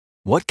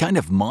What kind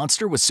of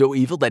monster was so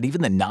evil that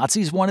even the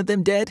Nazis wanted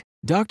them dead?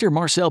 Dr.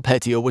 Marcel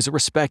Petiot was a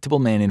respectable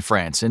man in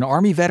France, an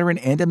army veteran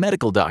and a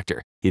medical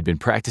doctor. He had been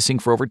practicing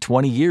for over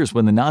 20 years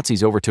when the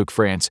Nazis overtook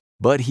France,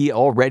 but he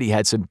already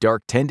had some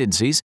dark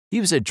tendencies. He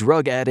was a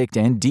drug addict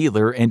and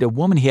dealer, and a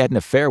woman he had an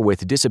affair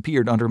with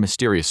disappeared under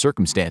mysterious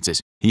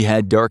circumstances. He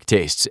had dark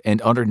tastes,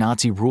 and under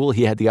Nazi rule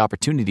he had the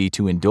opportunity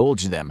to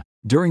indulge them.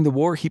 During the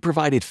war, he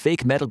provided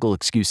fake medical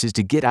excuses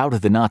to get out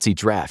of the Nazi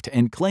draft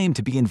and claimed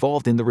to be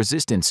involved in the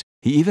resistance.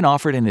 He even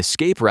offered an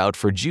escape route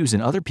for Jews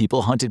and other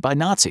people hunted by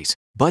Nazis.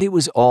 But it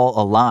was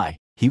all a lie.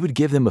 He would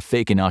give them a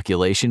fake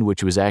inoculation,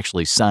 which was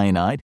actually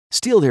cyanide,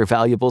 steal their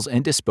valuables,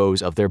 and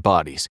dispose of their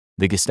bodies.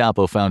 The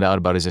Gestapo found out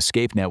about his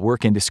escape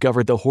network and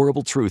discovered the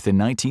horrible truth in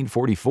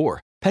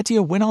 1944.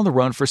 Petiot went on the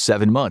run for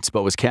 7 months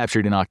but was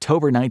captured in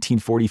October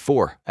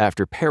 1944.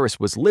 After Paris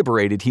was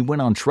liberated, he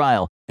went on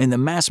trial, and the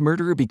mass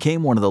murderer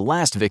became one of the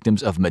last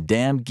victims of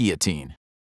Madame Guillotine.